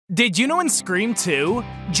Did you know in Scream 2,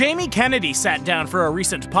 Jamie Kennedy sat down for a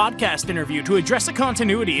recent podcast interview to address a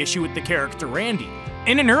continuity issue with the character Randy.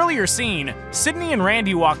 In an earlier scene, Sidney and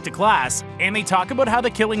Randy walk to class, and they talk about how the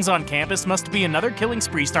killings on campus must be another killing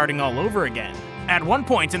spree starting all over again. At one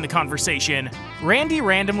point in the conversation, Randy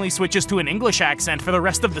randomly switches to an English accent for the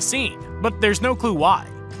rest of the scene, but there's no clue why.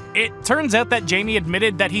 It turns out that Jamie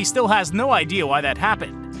admitted that he still has no idea why that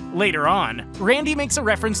happened. Later on, Randy makes a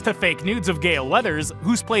reference to fake nudes of Gale Weathers,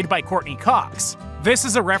 who's played by Courtney Cox. This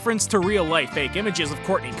is a reference to real-life fake images of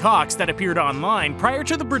Courtney Cox that appeared online prior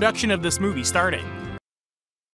to the production of this movie starting.